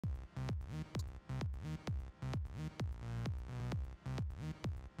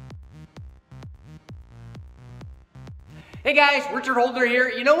Hey guys, Richard Holder here.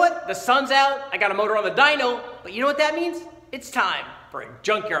 You know what? The sun's out, I got a motor on the dyno, but you know what that means? It's time for a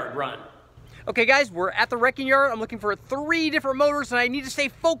junkyard run. Okay guys, we're at the wrecking yard. I'm looking for 3 different motors and I need to stay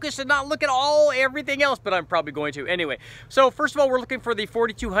focused and not look at everything else, but I'm probably going to anyway. So first of all, we're looking for the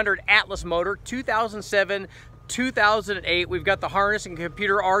 4200 Atlas motor, 2007, 2008. We've got the harness and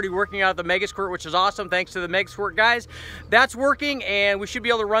computer already working out of the Mega Squirt, which is awesome. Thanks to the Mega Squirt guys. That's working and we should be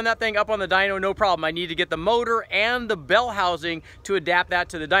able to run that thing up on the dyno, no problem. I need to get the motor and the bell housing to adapt that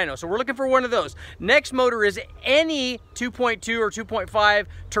to the dyno. So we're looking for one of those. Next motor is any 2.2 or 2.5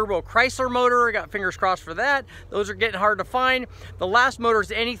 turbo Chrysler motor. I got fingers crossed for that. Those are getting hard to find. The last motor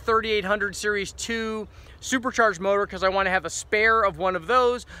is any 3800 Series 2 supercharged motor because I want to have a spare of one of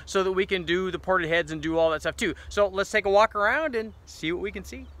those so that we can do the ported heads and do all that stuff too. So let's take a walk around and see what we can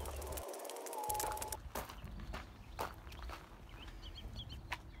see.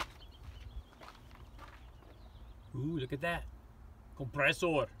 Ooh, look at that.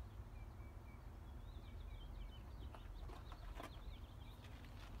 Compressor.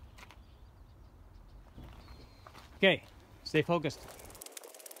 Okay, stay focused.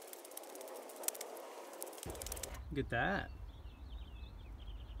 Look at that.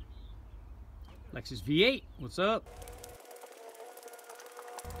 Lexus V8, what's up?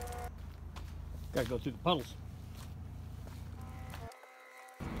 Gotta go through the puddles.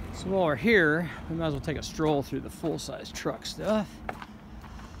 So while we're here, we might as well take a stroll through the full-size truck stuff.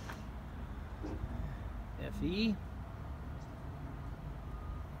 FE.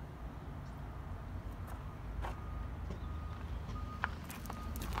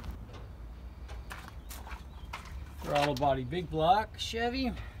 Throttle body big block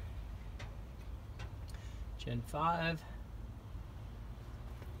Chevy. Gen 5.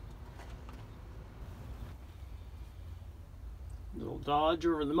 Little Dodge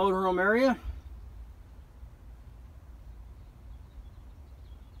over in the motorhome area.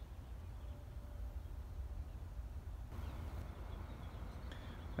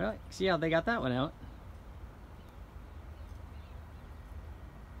 Well, see how they got that one out.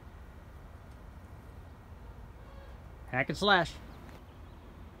 Hack and slash.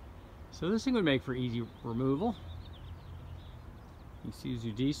 So this thing would make for easy removal.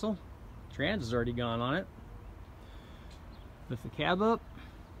 Isuzu diesel. Trans is already gone on it. Lift the cab up,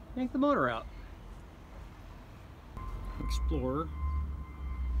 yank the motor out. Explorer.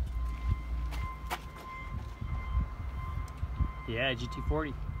 Yeah,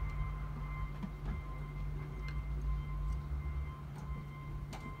 GT40.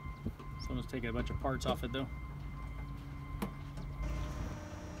 Someone's taking a bunch of parts off it though.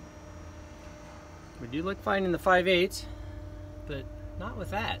 We do like finding the 5/8, but not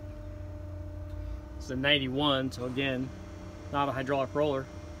with that. It's a 91, so again, not a hydraulic roller.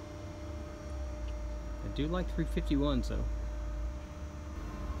 I do like 351s though.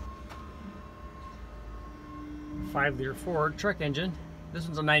 5-liter Ford truck engine. This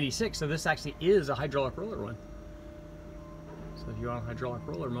one's a 96, so this actually is a hydraulic roller one. So if you want a hydraulic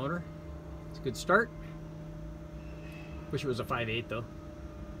roller motor, it's a good start. Wish it was a 5/8 though.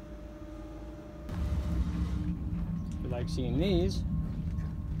 Like seeing these.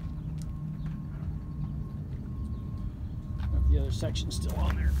 The other section's still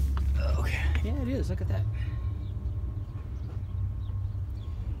on there. Okay. Yeah, it is. Look at that.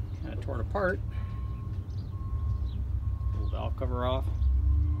 Kind of torn apart. Pull the valve cover off.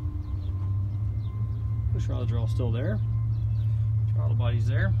 Push rods are all still there. Throttle body's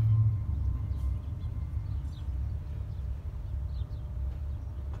there.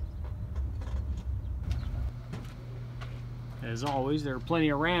 As always, there are plenty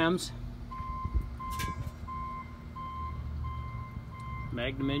of Rams.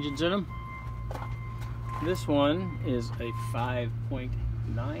 Magnum engines in them. This one is a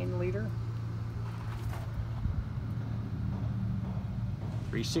 5.9 liter.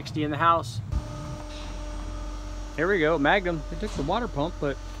 360 in the house. Here we go, Magnum. They took the water pump,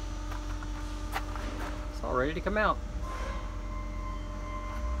 but it's all ready to come out.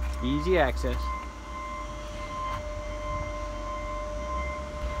 Easy access.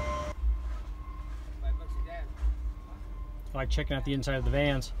 I like checking out the inside of the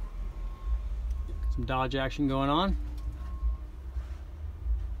vans. Some Dodge action going on.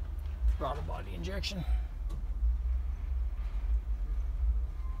 Throttle body injection.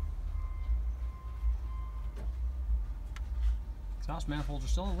 Exhaust manifolds are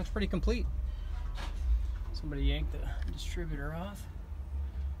still, it looks pretty complete. Somebody yanked the distributor off.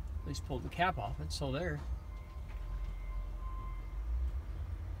 At least pulled the cap off, it's still there.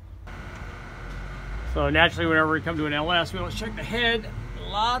 So naturally, whenever we come to an LS, we always check the head.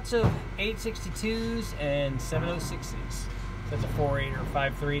 lots of 862s and 706s. So that's a 4.8 or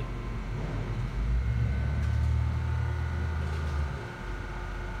 5.3.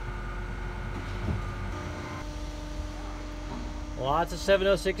 Lots of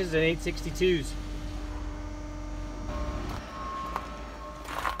 706s and 862s.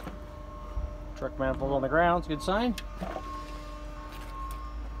 Truck manifold on the ground, it's a good sign.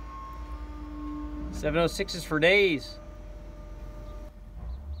 706s for days.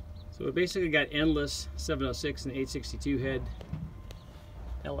 So we basically got endless 706 and 862 head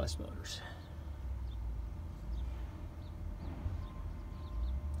LS motors.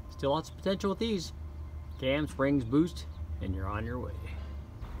 Still lots of potential with these. Cam, springs, boost, and you're on your way.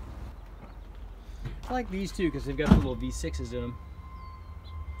 I like these too because they've got the little V6s in them.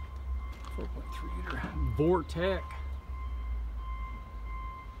 4.3 liter Vortec.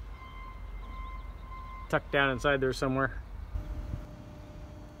 Tucked down inside there somewhere.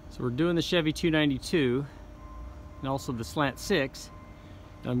 So we're doing the Chevy 292 and also the Slant 6.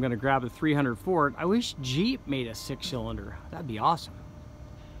 And I'm going to grab a 300 for it. I wish Jeep made a 6-cylinder. That'd be awesome.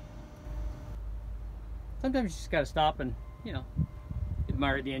 Sometimes you just got to stop and, you know,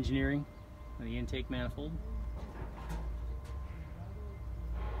 admire the engineering of the intake manifold.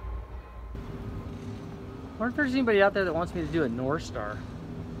 I wonder if there's anybody out there that wants me to do a North Star.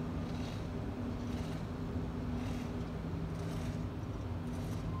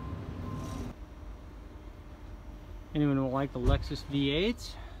 Anyone who like the Lexus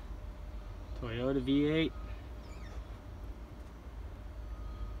V8s, Toyota V8.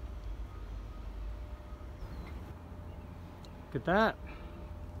 Look at that.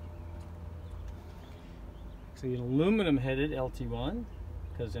 It's an aluminum headed LT1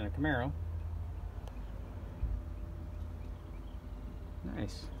 because in a Camaro.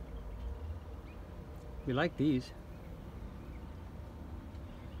 Nice. We like these.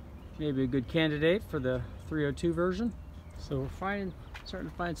 Maybe a good candidate for the 302 version. So we're starting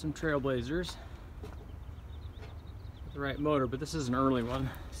to find some Trailblazers with the right motor, but this is an early one.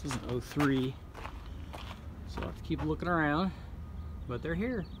 This is an 03. So I'll have to keep looking around, but they're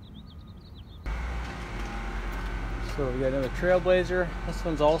here. So we got another Trailblazer. This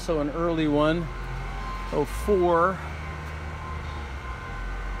one's also an early one, 04.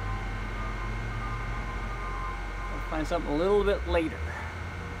 I'll find something a little bit later.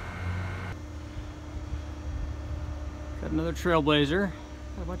 Got another Trailblazer.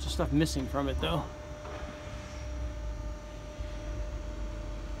 Got a bunch of stuff missing from it though.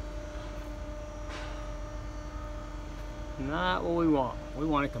 Not what we want. We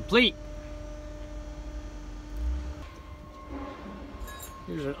want it complete.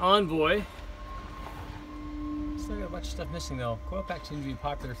 Here's an Envoy. Still got a bunch of stuff missing though. Coil pack seems to be a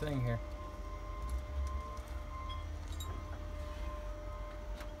popular thing here.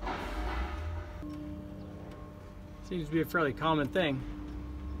 Seems to be a fairly common thing.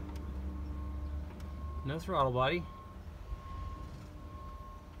 No throttle body.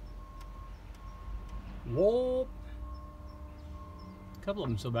 Whoa. A couple of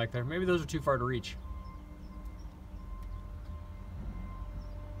them still back there. Maybe those are too far to reach.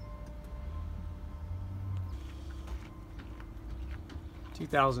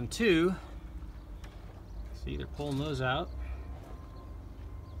 (2002). See, they're pulling those out.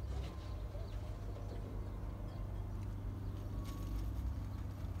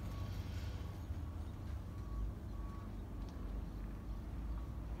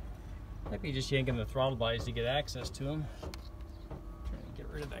 Might be just yanking the throttle bodies to get access to them. Trying to get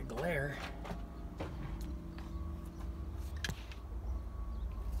rid of that glare.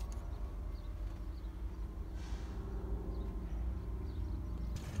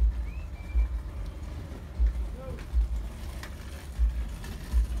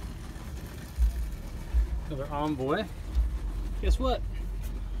 Another Envoy. Guess what?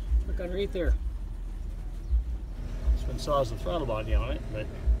 Look underneath there. This one still has the throttle body on it, but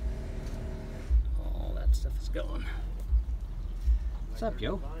all that stuff is going. What's up,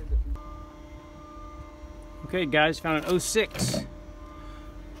 Joe? Okay, guys, found an 06.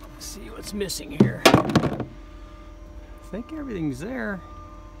 Let's see what's missing here. I think everything's there.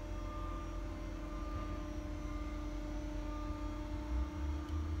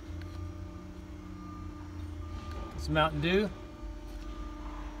 Some Mountain Dew.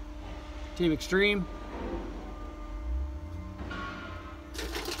 Team Extreme.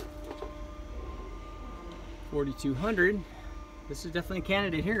 $4,200. This is definitely a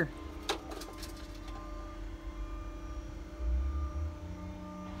candidate here.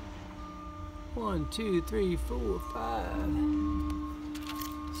 One, two, three, 4, 5,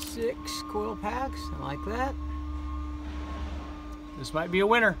 6 coil packs. I like that. This might be a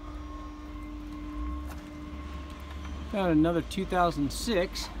winner. Got another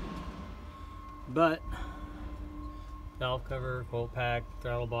 2006, but valve cover, cold pack,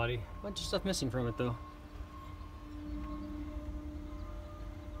 throttle body, a bunch of stuff missing from it though.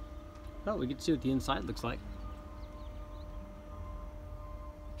 Oh, we get to see what the inside looks like.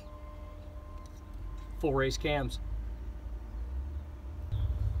 Full race cams.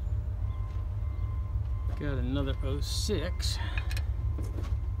 Got another 06.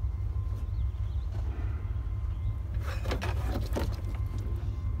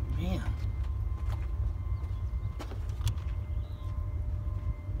 Man.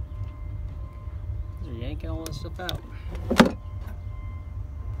 They're yanking all this stuff out.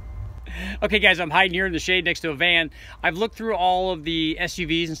 Okay guys, I'm hiding here in the shade next to a van. I've looked through all of the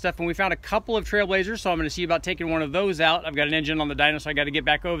SUVs and stuff, and we found a couple of Trailblazers, so I'm going to see about taking one of those out. I've got an engine on the dyno, so I got to get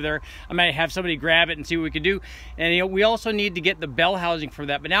back over there. I might have somebody grab it and see what we can do. And you know, we also need to get the bell housing for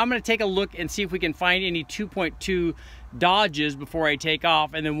that. But now I'm going to take a look and see if we can find any 2.2 Dodges before I take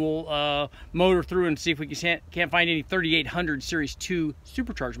off, and then we'll motor through and see if we can't find any 3800 Series 2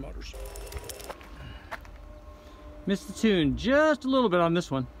 supercharged motors. Missed the tune just a little bit on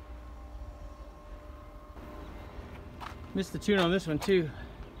this one. Missed the tune on this one too.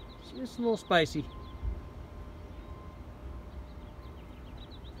 Just a little spicy.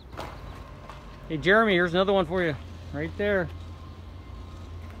 Hey Jeremy, here's another one for you. Right there.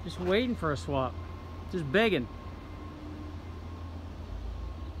 Just waiting for a swap. Just begging.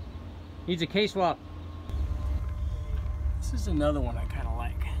 Needs a K-swap. This is another one I kind of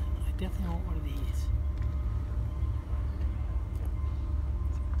like. I definitely want one of these.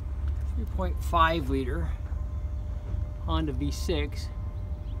 3.5 liter Honda V6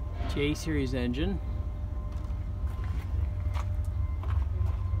 J series engine.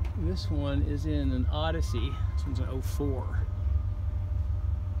 This one is in an Odyssey. This one's an 04.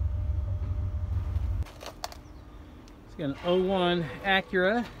 It's got an 01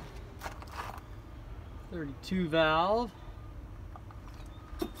 Acura 32 valve.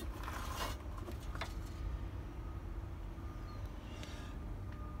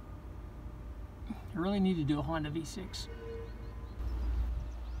 I really need to do a Honda V6.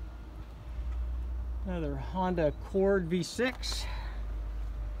 Another Honda Accord V6. It's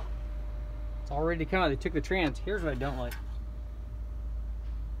all ready to come out. They took the trans. Here's what I don't like.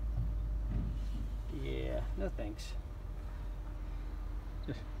 Yeah, no thanks.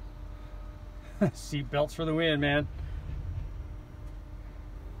 Seat belts for the win, man.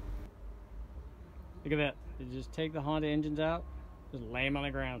 Look at that. They just take the Honda engines out, just lay them on the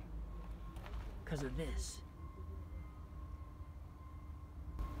ground. Because of this.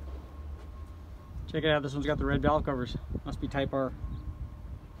 Check it out, this one's got the red valve covers. Must be Type R.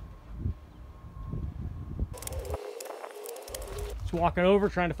 Just walking over,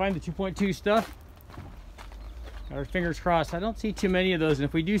 trying to find the 2.2 stuff. Got our fingers crossed. I don't see too many of those, and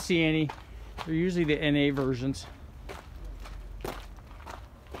if we do see any, they're usually the NA versions.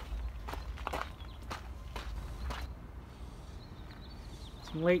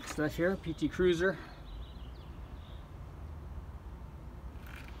 Some late stuff here, PT Cruiser.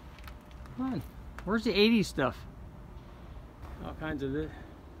 Come on, where's the 80s stuff? All kinds of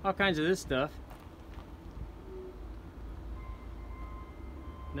this stuff.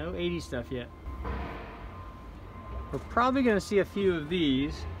 No 80s stuff yet. We're probably going to see a few of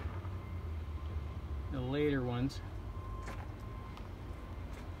these, the later ones.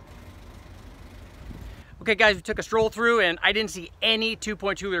 Okay guys, we took a stroll through and I didn't see any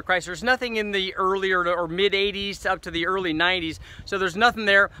 2.2 liter Chryslers. Nothing in the earlier or mid 80s up to the early 90s. So there's nothing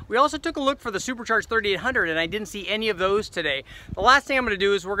there. We also took a look for the supercharged 3800 and I didn't see any of those today. The last thing I'm going to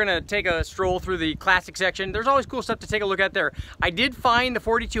do is we're going to take a stroll through the classic section. There's always cool stuff to take a look at there. I did find the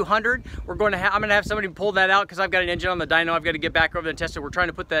 4200. I'm going to have somebody pull that out because I've got an engine on the dyno. I've got to get back over there and test it. We're trying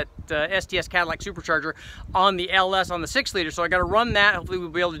to put that STS Cadillac supercharger on the LS on the 6 liter. So I got to run that. Hopefully we'll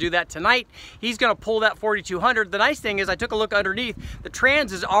be able to do that tonight. He's going to pull that 4200. The nice thing is I took a look underneath. The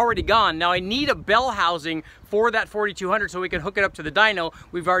trans is already gone. Now I need a bell housing for that 4200 so we can hook it up to the dyno.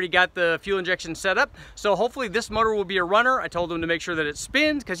 We've already got the fuel injection set up. So hopefully this motor will be a runner. I told them to make sure that it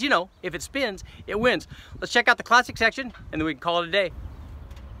spins because, you know, if it spins, it wins. Let's check out the classic section and then we can call it a day.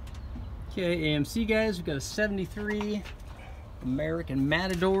 Okay, AMC guys, we've got a 73 American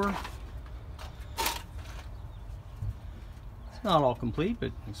Matador. It's not all complete,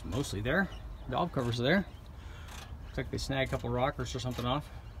 but it's mostly there. Valve covers are there. Looks like they snagged a couple rockers or something off.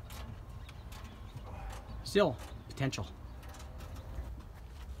 Still, potential.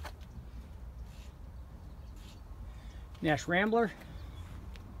 Nash Rambler.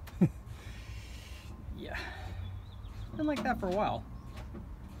 Yeah. Been like that for a while.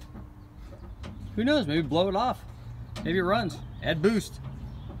 Who knows, maybe blow it off. Maybe it runs. Add boost.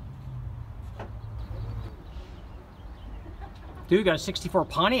 Dude, got a 64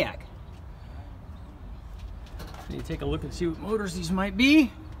 Pontiac. So you take a look and see what motors these might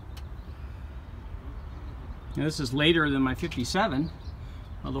be. Now, this is later than my 57.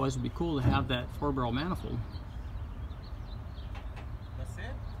 Otherwise, it'd be cool to have that 4-barrel manifold. That's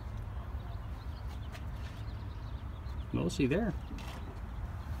it? We'll see there.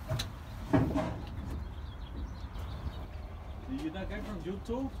 Did you get that guy from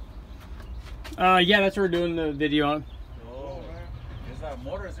YouTube? Yeah, that's what we're doing the video on. Oh, is that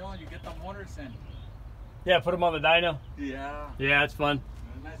motors, you know? You get the motors and... Yeah, put them on the dyno. Yeah. Yeah, it's fun.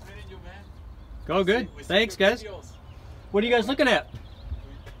 Nice meeting you, man. Go good. We see Thanks, your guys. videos. What are you guys looking at? We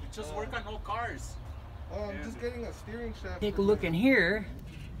just work on old cars. Oh, I'm just getting a steering shaft. Take a look in here.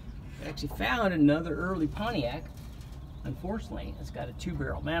 I actually found another early Pontiac. Unfortunately, it's got a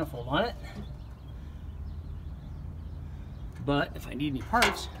 2-barrel manifold on it. But if I need any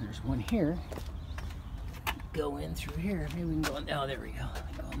parts, there's one here. Go in through here. Maybe we can go on. Oh, there we go.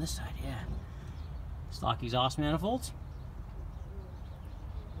 Go on this side, yeah. Stock exhaust manifolds.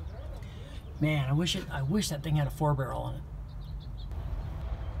 Man, I wish that thing had a 4-barrel on it.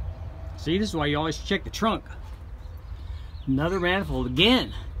 See, this is why you always check the trunk. Another manifold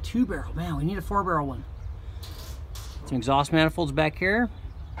again. 2-barrel. Man, we need a 4-barrel one. Some exhaust manifolds back here.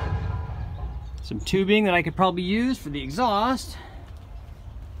 Some tubing that I could probably use for the exhaust.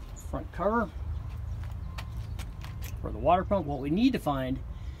 Front cover. For the water pump, what we need to find,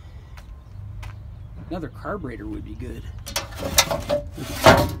 another carburetor would be good.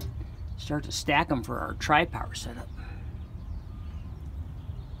 Start to stack them for our tri-power setup.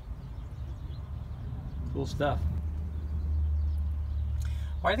 Cool stuff.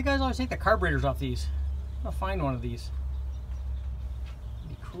 Why do the guys always take the carburetors off these? I'll find one of these.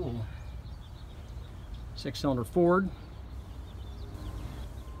 Be cool. 6-cylinder Ford.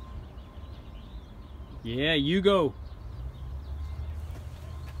 Yeah, you go.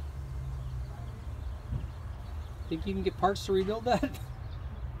 Think you can get parts to rebuild that?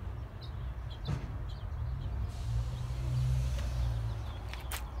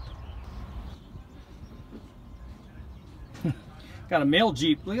 Got a mail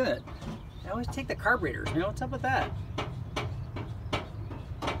Jeep. Look at that. I always take the carburetors. You know, what's up with that?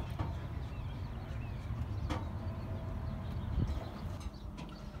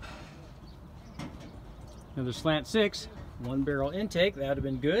 Another slant 6, 1-barrel intake. That would have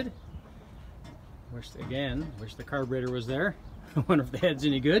been good. Wish the carburetor was there. I wonder if the head's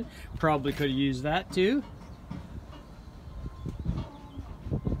any good. Probably could have used that too.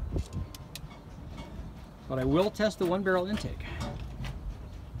 But I will test the 1-barrel intake.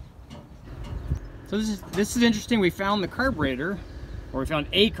 So this is interesting. We found the carburetor, or we found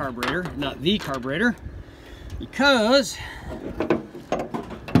a carburetor, not the carburetor, because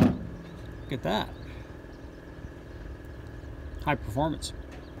look at that. High performance.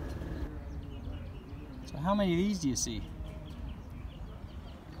 So how many of these do you see?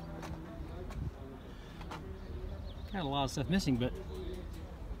 Got a lot of stuff missing, but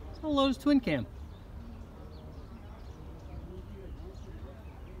it's a Lotus twin cam.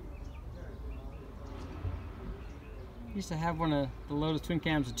 Used to have one of the Lotus twin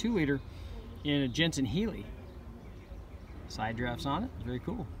cams, a 2-liter, in a Jensen Healy. Side drafts on it, very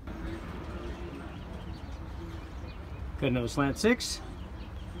cool. Got another slant 6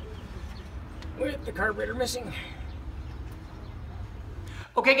 with the carburetor missing.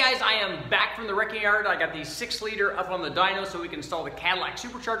 Okay guys, I am back from the wrecking yard. I got the 6-liter up on the dyno so we can install the Cadillac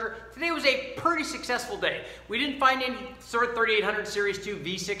supercharger. Today was a pretty successful day. We didn't find any 3800 Series 2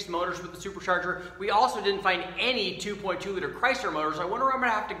 V6 motors with the supercharger. We also didn't find any 2.2-liter Chrysler motors. I wonder where I'm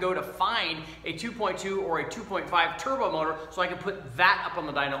gonna have to go to find a 2.2 or a 2.5 turbo motor so I can put that up on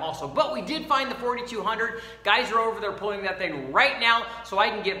the dyno also. But we did find the 4200. Guys are over there pulling that thing right now so I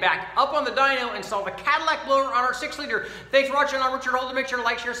can get back up on the dyno and install the Cadillac blower on our 6-liter. Thanks for watching. I'm Richard Holden. Make sure to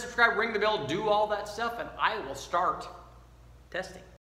like, share, subscribe, ring the bell, do all that stuff, and I will start testing.